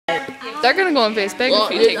They're gonna go on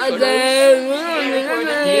Facebook if you take photos.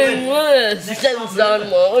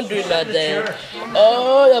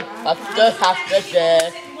 Oh, the pastor has to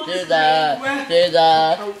say, do that.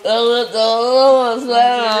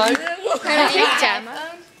 Can I take Gemma?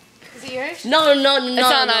 Is it yours? No. It's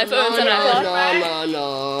on iPhone, it's on iPhone.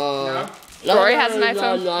 No. Rory has an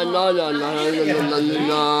iPhone.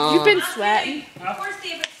 No. You've been sweating.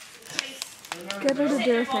 Get her to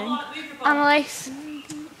do a thing. Annelise.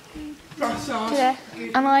 Yeah.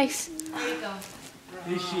 Annelise.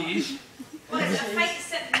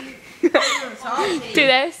 Do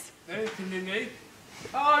this.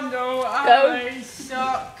 Oh no, Go. I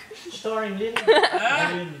suck. Starring Lily.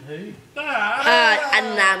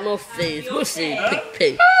 Animal face. Who's the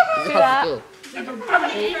pig? Do that.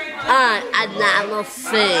 Animal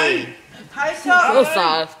face. I suck. What's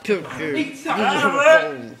that?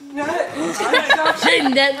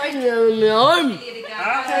 Sing that in your arm. Are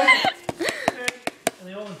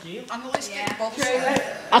they all in jail?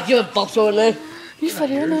 I'll give a box on there. You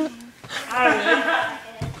funny or not?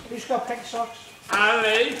 Who's got pink socks?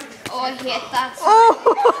 Ali. Oh, I hate that.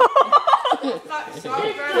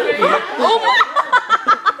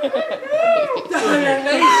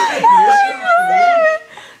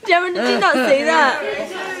 Gemma, did you not see that?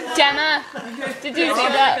 Gemma, did you see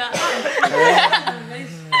that?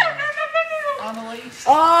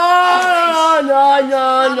 Oh, no.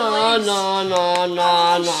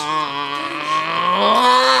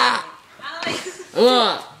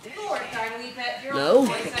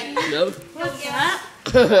 No.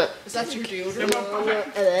 Is that your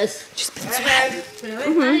deodorant? It is.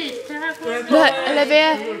 Look, Olivia.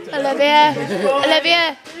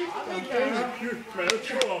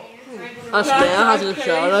 That's me, I had a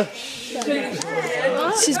shower.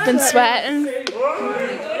 She's been sweating.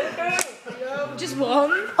 Just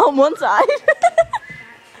one? On one side?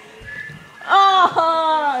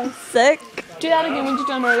 Oh, sick. Do that again when you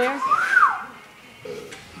done earlier.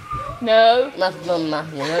 No. That's not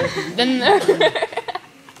nothing. Then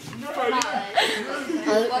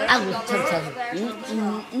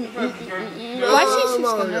why is she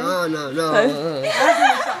screaming? No.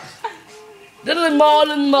 Little more.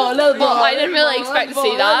 Well, I didn't really expect to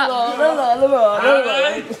see that.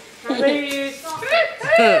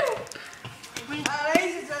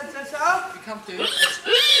 You can't do it.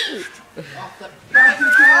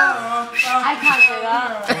 I can't do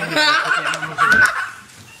that.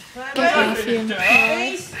 Get off you.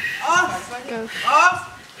 Go.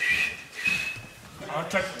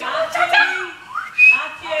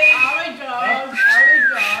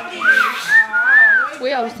 We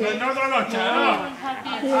always do. No. Like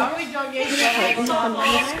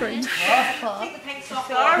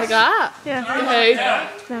that? Yeah. Who?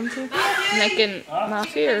 Them too. Making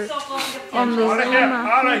Matthew or On the All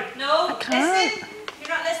right. No, listen. You're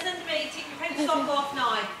not listening to me. Take your pink sock off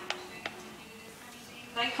now.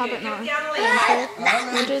 Thank you. Habit now. Give it to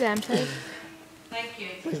Annelise. we'll do them too. Thank you.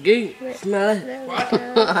 Good. Smell it.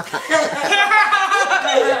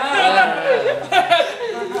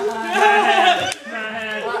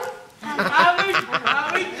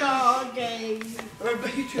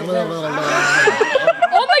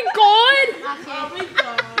 Oh my god!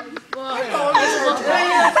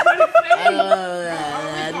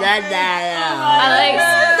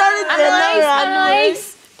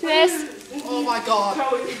 Annelise, do this. Oh my god.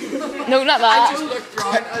 No, not I that. just looked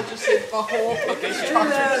round, I just said the whole fucking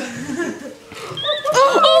chocolate.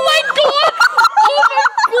 Oh my god!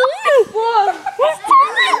 Oh my god!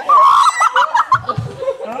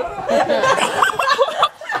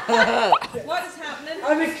 What is happening?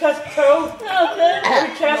 I'm in class 2.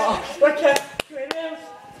 We're class trainers.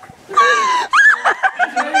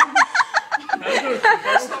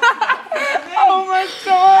 Oh my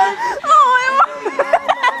god.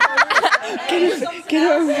 Get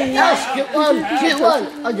her over here. Yes, get one.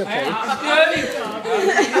 On your phone.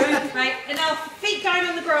 Right, and now feet down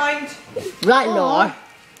on the ground. Right now.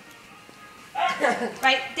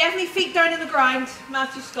 Right, definitely feet down on the ground.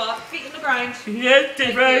 Matthew Scott, feet on the ground. Yes,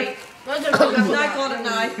 Thank David. you. I've now got it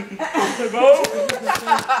now.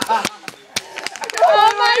 Oh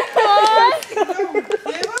my god!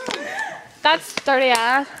 That's dirty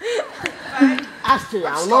ass. That's the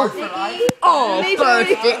animal. Oh,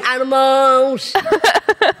 birthday animals. Feet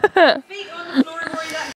on